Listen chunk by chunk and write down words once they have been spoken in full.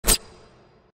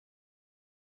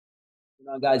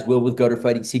Guys, Will with Gutter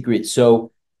Fighting Secrets.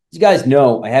 So, as you guys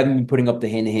know, I haven't been putting up the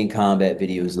hand-to-hand combat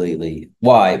videos lately.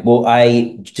 Why? Well,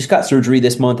 I just got surgery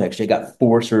this month. Actually, I got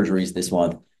four surgeries this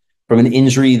month from an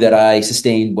injury that I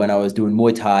sustained when I was doing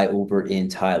Muay Thai over in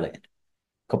Thailand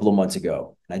a couple of months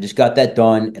ago. And I just got that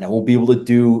done, and I won't be able to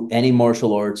do any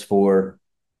martial arts for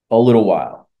a little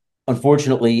while.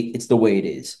 Unfortunately, it's the way it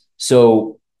is.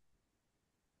 So,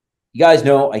 you guys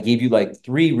know I gave you like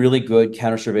three really good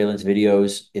counter surveillance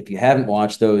videos. If you haven't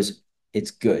watched those,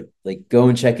 it's good. Like, go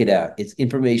and check it out. It's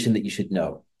information that you should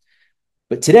know.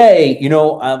 But today,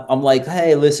 I'm like,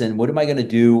 hey, listen, what am I going to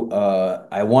do?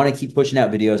 I want to keep pushing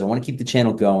out videos. I want to keep the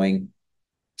channel going.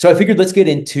 So I figured let's get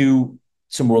into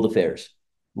some world affairs.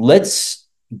 Let's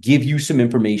give you some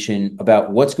information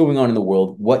about what's going on in the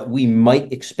world, what we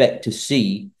might expect to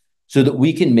see, so that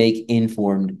we can make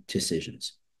informed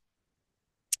decisions.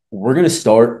 We're going to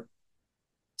start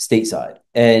stateside.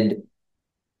 And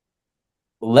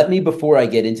let me, before I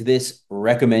get into this,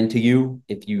 recommend to you,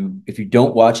 if you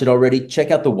don't watch it already,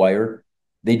 check out The Wire.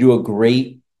 They do a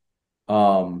great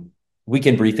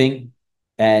weekend briefing,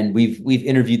 and we've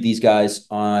interviewed these guys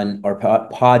on our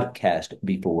podcast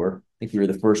before. I think we were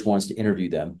the first ones to interview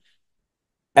them.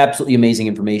 Absolutely amazing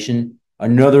information.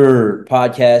 Another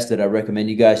podcast that I recommend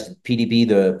you guys, PDB,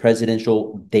 the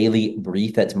Presidential Daily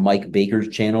Brief. That's Mike Baker's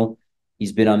channel.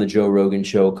 He's been on the Joe Rogan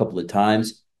show a couple of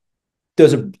times.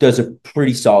 Does a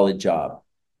pretty solid job.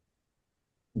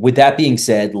 With that being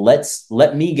said,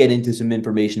 let me get into some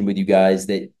information with you guys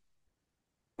that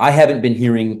I haven't been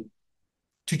hearing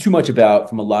too much about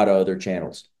from a lot of other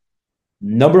channels.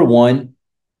 Number one,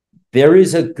 there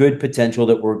is a good potential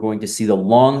that we're going to see the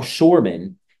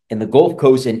longshoremen in the Gulf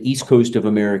Coast and East Coast of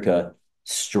America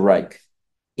strike.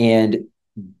 And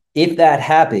if that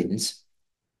happens,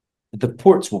 the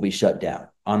ports will be shut down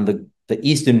on the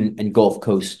eastern and Gulf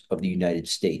Coast of the United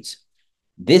States.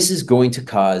 This is going to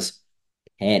cause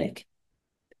panic.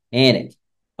 Panic.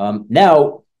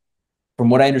 Now, from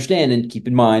what I understand, and keep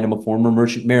in mind, I'm a former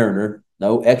merchant mariner,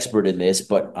 no expert in this,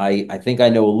 but I think I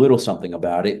know a little something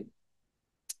about it.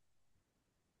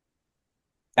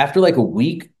 After like a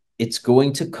week, it's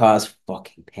going to cause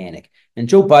fucking panic. And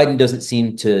Joe Biden doesn't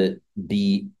seem to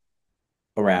be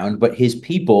around, but his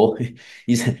people, I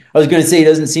was going to say he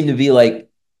doesn't seem to be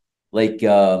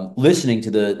listening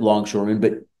to the longshoremen,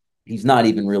 but he's not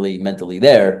even really mentally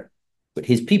there. But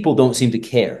his people don't seem to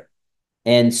care.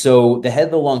 And so the head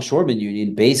of the longshoremen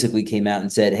union basically came out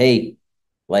and said, hey,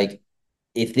 like,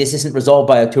 if this isn't resolved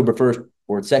by October 1st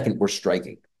or 2nd, we're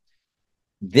striking.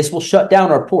 This will shut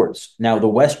down our ports. Now, the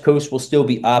West Coast will still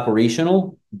be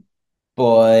operational,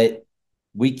 but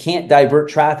we can't divert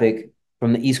traffic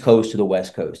from the East Coast to the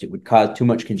West Coast. It would cause too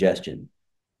much congestion.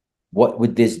 What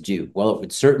would this do? Well, it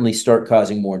would certainly start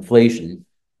causing more inflation.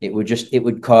 It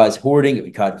would cause hoarding. It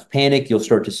would cause panic. You'll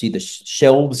start to see the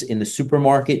shelves in the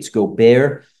supermarkets go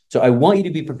bare. So I want you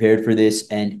to be prepared for this.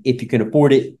 And if you can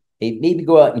afford it, hey, maybe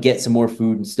go out and get some more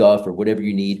food and stuff or whatever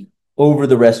you need over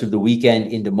the rest of the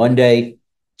weekend into Monday,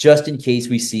 just in case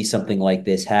we see something like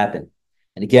this happen.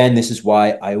 And again, this is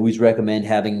why I always recommend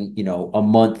having, a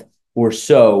month or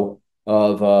so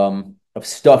of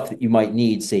stuff that you might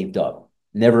need saved up.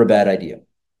 Never a bad idea.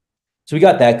 So we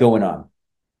got that going on.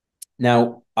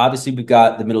 Now, obviously, we've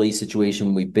got the Middle East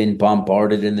situation. We've been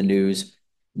bombarded in the news.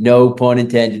 No pun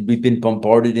intended. We've been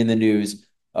bombarded in the news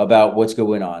about what's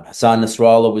going on. Hassan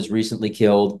Nasrallah was recently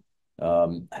killed,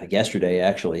 yesterday,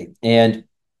 actually. And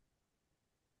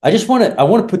I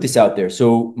want to put this out there.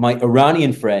 So my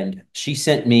Iranian friend, she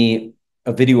sent me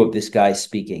a video of this guy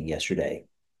speaking yesterday.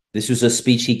 This was a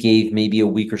speech he gave maybe a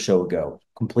week or so ago,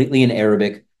 completely in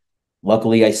Arabic.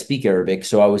 Luckily, I speak Arabic,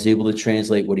 so I was able to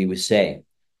translate what he was saying.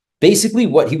 Basically,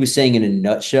 what he was saying in a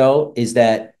nutshell is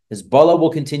that Hezbollah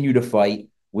will continue to fight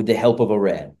with the help of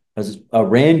Iran. As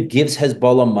Iran gives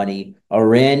Hezbollah money,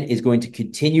 Iran is going to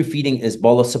continue feeding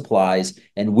Hezbollah supplies,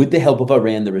 and with the help of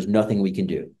Iran, there is nothing we can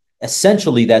do.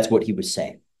 Essentially, that's what he was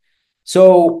saying.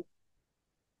 So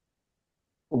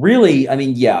really, I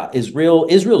mean, yeah,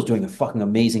 Israel's doing a fucking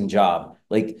amazing job.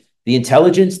 Like the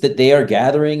intelligence that they are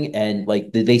gathering, and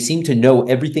like they seem to know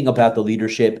everything about the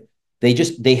leadership.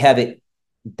 They have it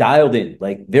dialed in,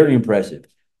 like very impressive.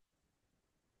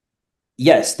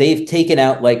 Yes, they've taken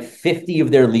out like 50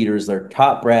 of their leaders, their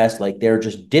top brass, like they're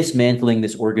just dismantling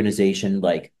this organization.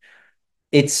 Like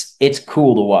it's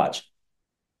cool to watch.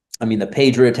 I mean, the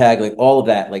pager attack, like all of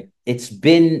that, like it's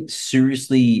been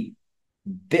seriously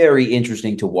very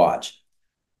interesting to watch.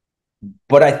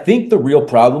 But I think the real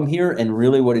problem here, and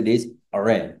really what it is,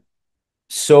 Iran.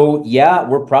 So yeah,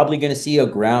 we're probably going to see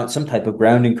some type of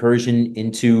ground incursion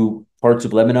into parts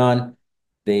of Lebanon.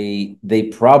 They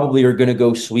probably are going to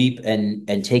go sweep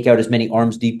and take out as many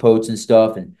arms depots and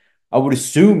stuff. And I would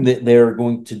assume that they're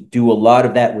going to do a lot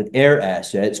of that with air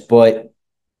assets, but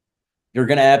you're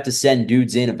going to have to send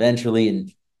dudes in eventually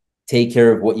and take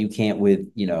care of what you can't with,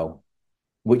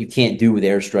 what you can't do with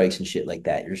airstrikes and shit like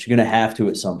that. You're just going to have to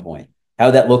at some point.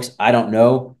 How that looks, I don't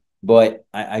know, but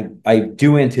I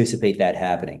do anticipate that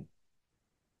happening.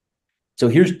 So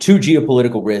here's two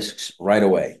geopolitical risks right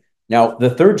away. Now, the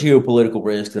third geopolitical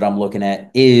risk that I'm looking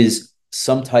at is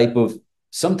some type of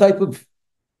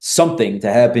something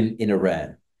to happen in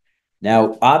Iran.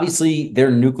 Now, obviously, their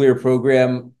nuclear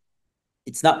program,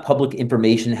 it's not public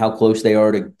information how close they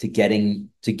are to getting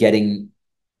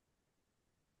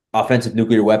offensive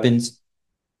nuclear weapons.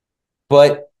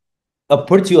 But I'll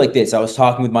put it to you like this. I was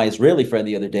talking with my Israeli friend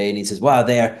the other day, and he says, "Wow,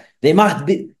 they might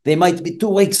be 2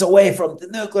 weeks away from the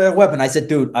nuclear weapon." I said,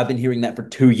 "Dude, I've been hearing that for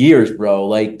 2 years, bro.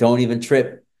 Like, don't even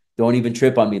trip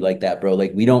on me like that, bro.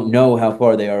 Like, we don't know how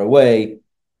far they are away."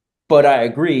 But I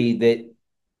agree that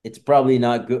it's probably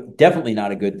not good, definitely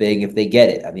not a good thing if they get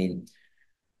it. I mean,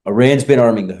 Iran's been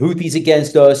arming the Houthis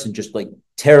against us and just like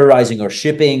terrorizing our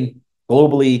shipping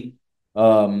globally.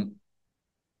 Um,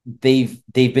 they've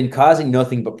been causing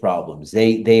nothing but problems.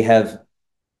 They have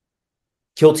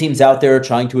kill teams out there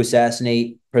trying to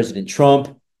assassinate President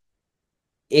Trump.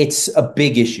 It's a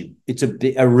big issue.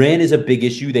 Iran is a big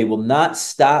issue. They will not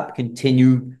stop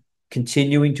continuing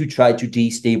to try to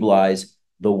destabilize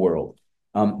the world.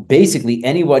 Basically,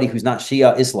 anybody who's not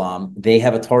Shia Islam, they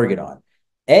have a target on.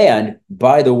 And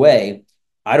by the way,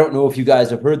 I don't know if you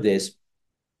guys have heard this,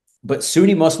 but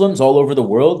Sunni Muslims all over the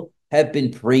world have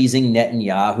been praising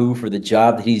Netanyahu for the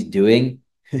job that he's doing,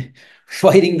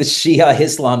 fighting the Shia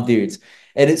Islam dudes.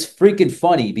 And it's freaking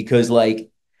funny because,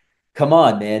 like, come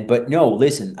on, man. But no,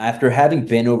 listen, after having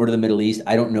been over to the Middle East,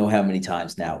 I don't know how many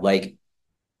times now, like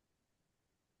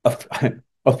a,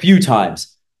 a few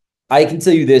times. I can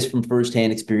tell you this from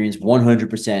firsthand experience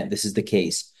 100%. This is the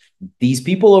case. These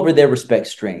people over there respect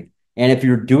strength. And if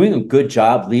you're doing a good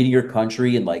job leading your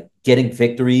country and like getting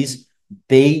victories,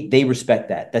 they respect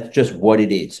that. That's just what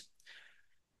it is.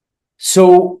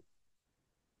 So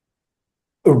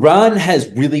Iran has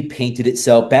really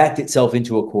backed itself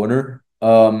into a corner.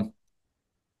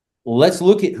 Let's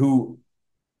look at who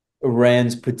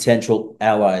Iran's potential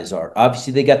allies are.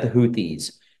 Obviously, they got the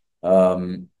Houthis.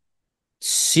 Um,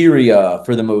 Syria,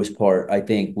 for the most part, I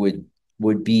think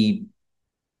would be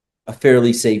a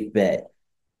fairly safe bet.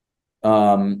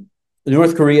 Um,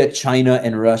 North Korea, China,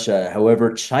 and Russia.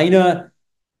 However,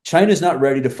 China's not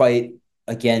ready to fight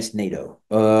against NATO.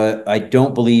 I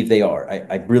don't believe they are.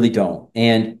 I really don't.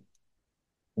 And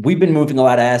we've been moving a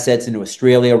lot of assets into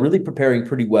Australia, really preparing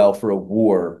pretty well for a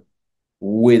war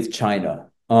with China.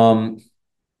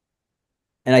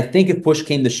 And I think if push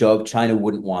came to shove, China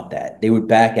wouldn't want that. They would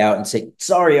back out and say,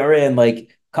 "Sorry, Iran,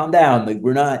 like, calm down. Like,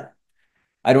 we're not."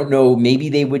 I don't know. Maybe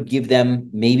they would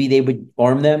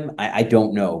arm them. I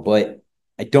don't know, but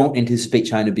I don't anticipate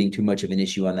China being too much of an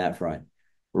issue on that front.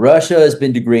 Russia has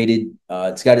been degraded.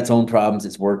 It's got its own problems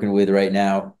it's working with right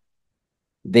now.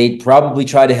 They'd probably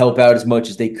try to help out as much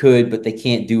as they could, but they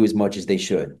can't do as much as they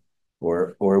should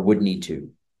or would need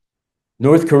to.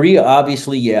 North Korea,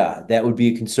 obviously, yeah, that would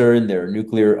be a concern. They're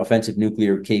a offensive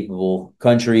nuclear capable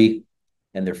country,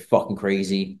 and they're fucking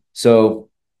crazy. So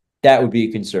that would be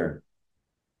a concern.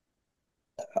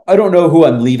 I don't know who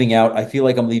I'm leaving out. I feel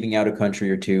like I'm leaving out a country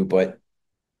or two, but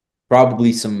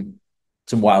probably some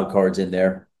wild cards in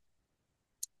there.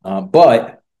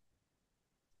 But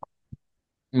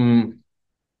mm,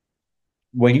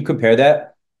 when you compare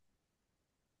that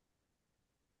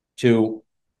to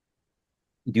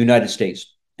the United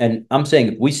States, and I'm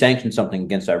saying if we sanction something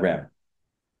against Iran,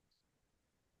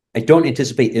 I don't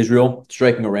anticipate Israel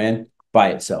striking Iran by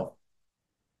itself.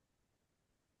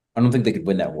 I don't think they could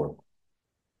win that war.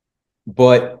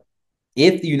 But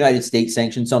if the United States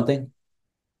sanctions something,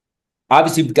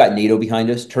 obviously we've got NATO behind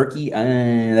us. Turkey,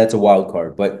 that's a wild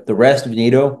card. But the rest of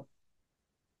NATO,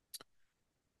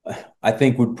 I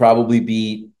think, would probably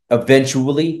be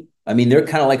eventually. I mean, they're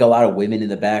kind of like a lot of women in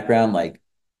the background, like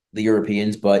the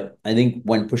Europeans. But I think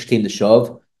when push came to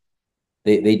shove,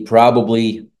 they'd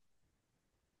probably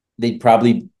they'd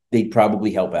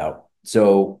probably help out.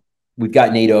 So we've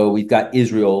got NATO, we've got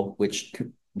Israel, which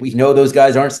we know those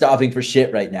guys aren't stopping for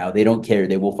shit right now. They don't care.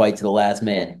 They will fight to the last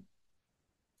man.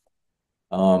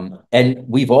 And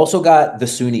we've also got the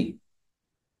Sunni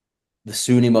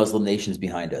Muslim nations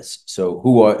behind us. So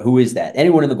who is that?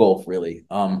 Anyone in the Gulf, really?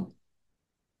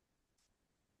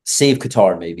 Save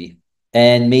Qatar, maybe,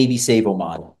 and maybe save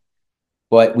Oman.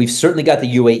 But we've certainly got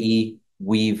the UAE.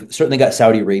 We've certainly got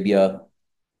Saudi Arabia.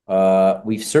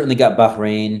 We've certainly got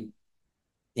Bahrain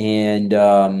and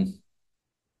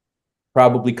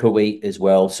probably Kuwait as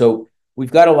well. So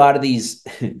we've got a lot of these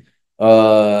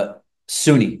uh,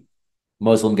 Sunni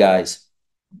Muslim guys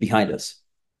behind us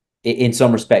in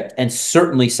some respect, and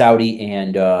certainly Saudi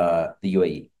and the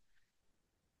UAE.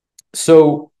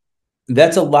 So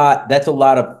that's a lot. That's a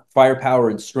lot of firepower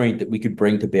and strength that we could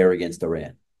bring to bear against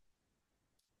Iran.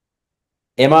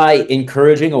 Am I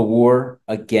encouraging a war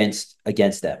against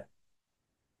them,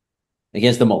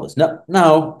 against the mullahs? No,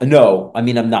 no, no. I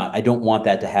mean, I'm not. I don't want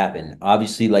that to happen.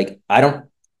 Obviously, like I don't.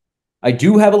 I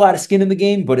do have a lot of skin in the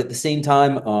game, but at the same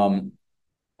time,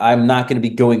 I'm not going to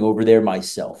be going over there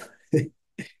myself.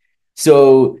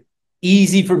 So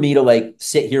easy for me to like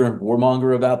sit here and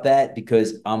warmonger about that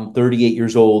because I'm 38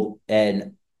 years old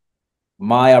and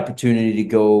my opportunity to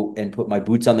go and put my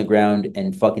boots on the ground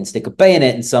and fucking stick a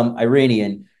bayonet in some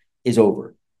Iranian is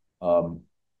over. Um,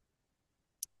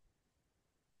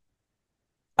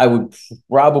 I would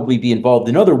probably be involved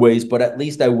in other ways, but at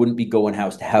least I wouldn't be going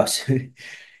house to house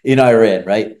in Iran,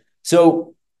 right?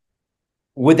 So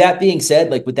with that being said,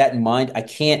 like with that in mind, I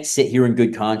can't sit here in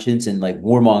good conscience and like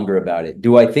warmonger about it.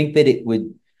 Do I think that it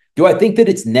would? Do I think that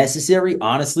it's necessary?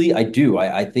 Honestly, I do.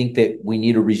 I think that we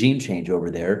need a regime change over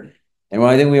there. And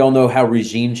I think we all know how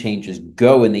regime changes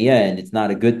go in the end, it's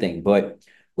not a good thing. But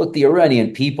look, the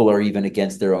Iranian people are even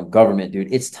against their own government,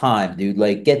 dude. It's time, dude.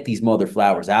 Like, get these mother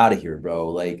flowers out of here, bro.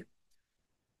 Like,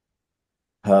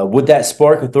 would that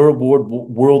spark a third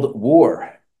world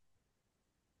war?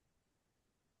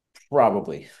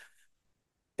 Probably.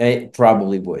 It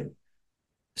probably would.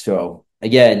 So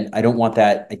again, I don't want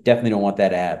that. I definitely don't want that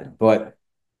to happen. But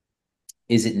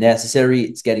is it necessary?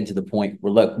 It's getting to the point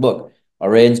where look,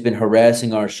 Iran's been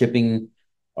harassing our shipping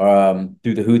through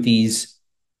the Houthis.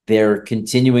 They're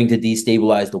continuing to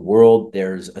destabilize the world.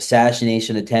 There's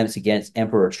assassination attempts against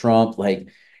Emperor Trump. Like,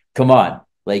 come on.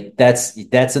 Like that's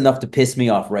enough to piss me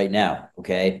off right now.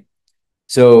 Okay.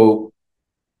 So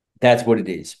that's what it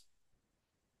is.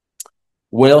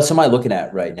 What else am I looking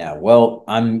at right now? Well,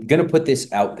 I'm going to put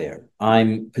this out there.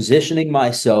 I'm positioning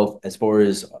myself as far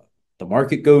as the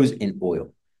market goes in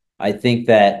oil. I think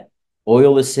that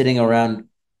oil is sitting around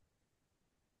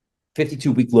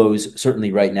 52-week lows,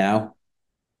 certainly right now.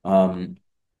 Um,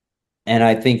 and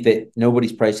I think that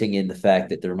nobody's pricing in the fact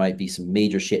that there might be some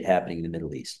major shit happening in the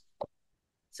Middle East.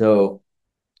 So,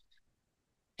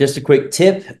 just a quick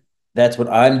tip, that's what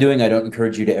I'm doing. I don't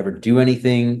encourage you to ever do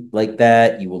anything like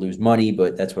that. You will lose money,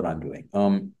 but that's what I'm doing.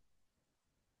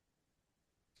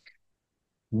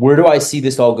 Where do I see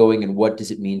this all going and what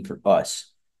does it mean for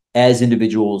us as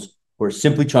individuals who are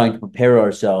simply trying to prepare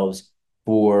ourselves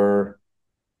for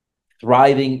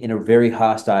thriving in a very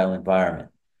hostile environment?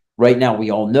 Right now,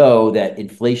 we all know that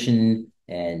inflation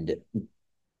and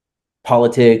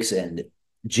politics and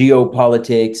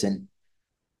geopolitics and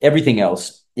everything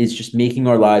else is just making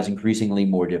our lives increasingly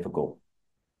more difficult.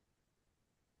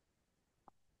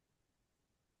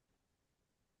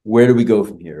 Where do we go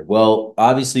from here? Well,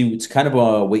 obviously, it's kind of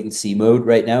a wait and see mode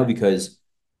right now because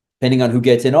depending on who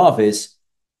gets in office,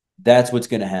 that's what's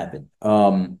going to happen.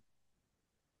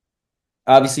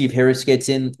 Obviously, if Harris gets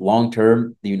in long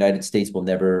term, the United States will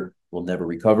never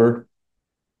recover.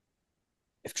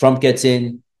 If Trump gets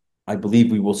in, I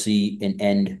believe we will see an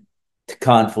end to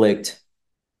conflict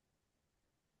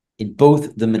in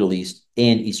both the Middle East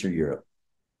and Eastern Europe.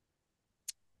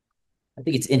 I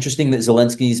think it's interesting that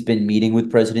Zelensky's been meeting with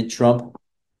President Trump.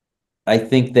 I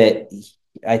think that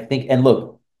I think and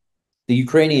look, the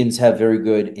Ukrainians have very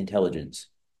good intelligence.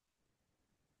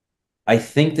 I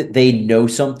think that they know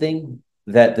something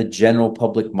that the general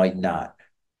public might not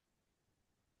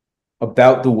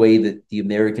about the way that the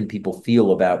American people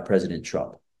feel about President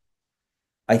Trump.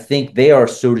 I think they are,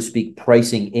 so to speak,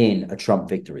 pricing in a Trump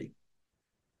victory.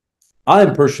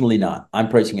 I'm personally not. I'm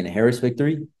pricing in a Harris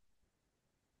victory,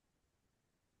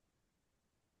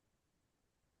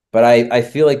 but I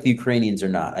feel like the Ukrainians are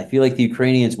not. I feel like the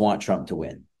Ukrainians want Trump to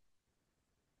win.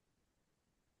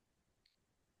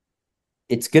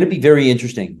 It's going to be very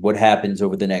interesting what happens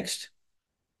over the next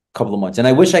couple of months. And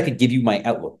I wish I could give you my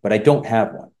outlook, but I don't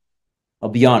have one. I'll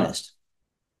be honest.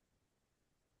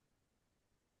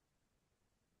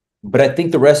 But I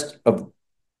think the rest of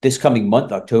this coming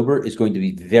month, October, is going to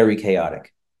be very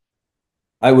chaotic.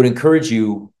 I would encourage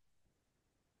you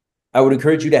I would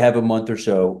encourage you to have a month or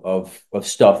so of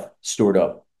stuff stored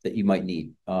up that you might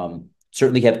need.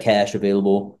 Certainly have cash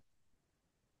available.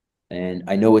 And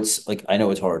I know it's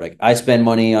hard. Like I spend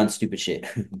money on stupid shit.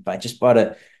 I bought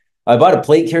a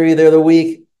plate carrier the other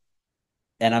week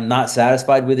and I'm not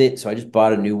satisfied with it. So I just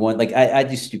bought a new one. Like I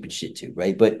do stupid shit too,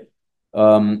 right? But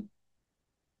um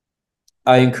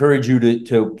I encourage you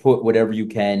to put whatever you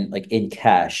can like in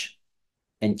cash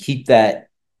and keep that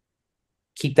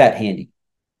handy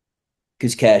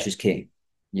because cash is king.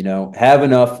 You know, have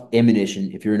enough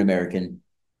ammunition if you're an American.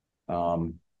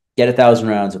 Um, get 1,000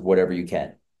 rounds of whatever you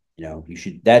can. You know, you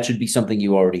should that should be something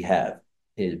you already have.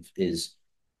 Is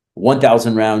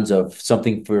 1,000 rounds of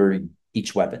something for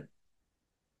each weapon.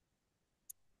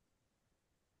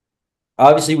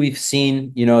 Obviously, we've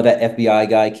seen, you know, that FBI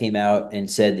guy came out and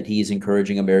said that he's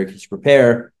encouraging Americans to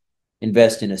prepare,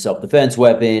 invest in a self-defense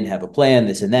weapon, have a plan,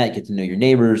 this and that, get to know your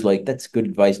neighbors. Like that's good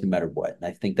advice no matter what. And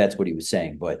I think that's what he was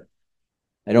saying, but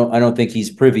I don't think he's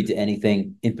privy to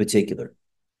anything in particular.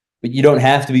 But you don't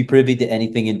have to be privy to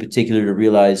anything in particular to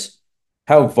realize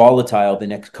how volatile the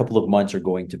next couple of months are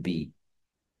going to be.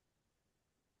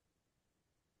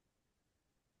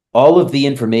 All of the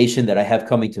information that I have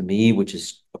coming to me, which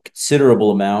is a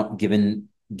considerable amount given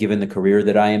the career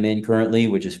that I am in currently,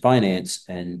 which is finance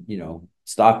and you know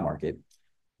stock market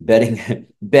betting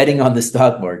betting on the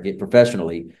stock market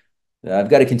professionally. I've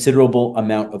got a considerable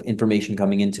amount of information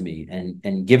coming into me,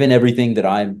 and given everything that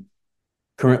I'm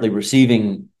currently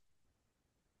receiving,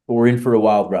 we're in for a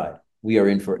wild ride. We are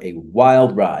in for a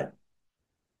wild ride.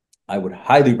 I would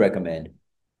highly recommend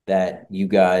that you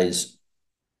guys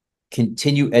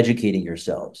continue educating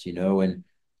yourselves, you know, and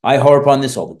I harp on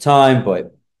this all the time,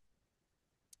 but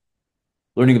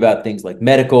learning about things like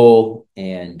medical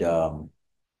and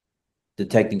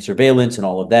detecting surveillance and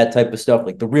all of that type of stuff,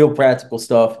 like the real practical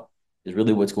stuff, is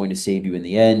really what's going to save you in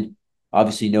the end.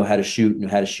 Obviously, know how to shoot, know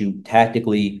how to shoot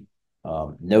tactically,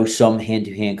 know some hand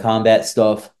to hand combat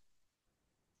stuff,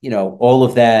 you know, all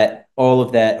of that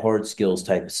hard skills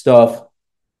type of stuff.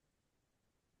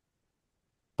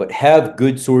 But have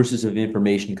good sources of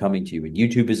information coming to you. And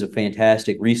YouTube is a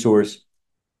fantastic resource.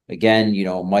 Again, you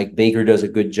know, Mike Baker does a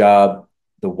good job.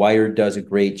 The Wire does a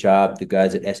great job. The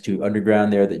guys at S2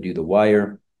 Underground there that do The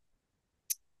Wire.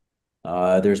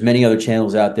 There's many other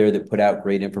channels out there that put out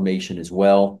great information as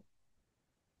well.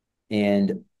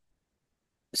 And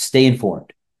stay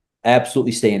informed.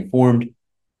 Absolutely stay informed.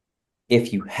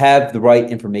 If you have the right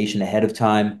information ahead of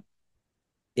time,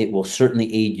 it will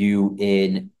certainly aid you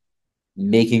in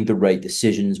making the right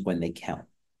decisions when they count.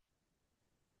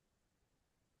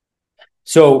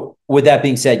 So, with that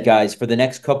being said, guys, for the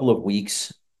next couple of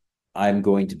weeks, I'm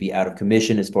going to be out of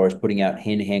commission as far as putting out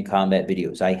hand to hand combat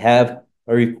videos. I have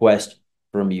a request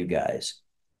from you guys.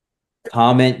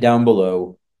 Comment down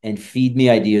below and feed me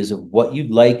ideas of what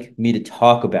you'd like me to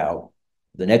talk about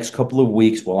the next couple of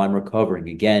weeks while I'm recovering.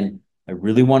 Again, I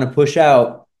really want to push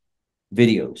out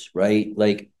videos, right?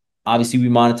 Like, obviously, we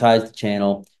monetize the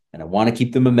channel and I want to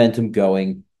keep the momentum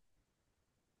going.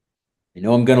 I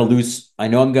know I'm gonna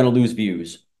lose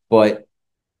views, but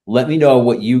let me know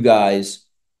what you guys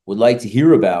would like to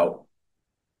hear about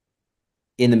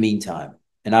in the meantime.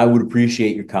 And I would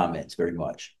appreciate your comments very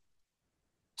much.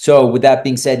 So, with that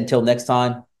being said, until next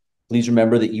time, please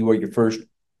remember that you are your first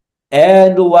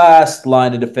and last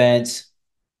line of defense.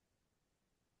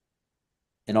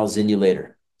 And I'll zin you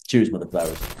later. Cheers, mother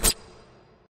flowers.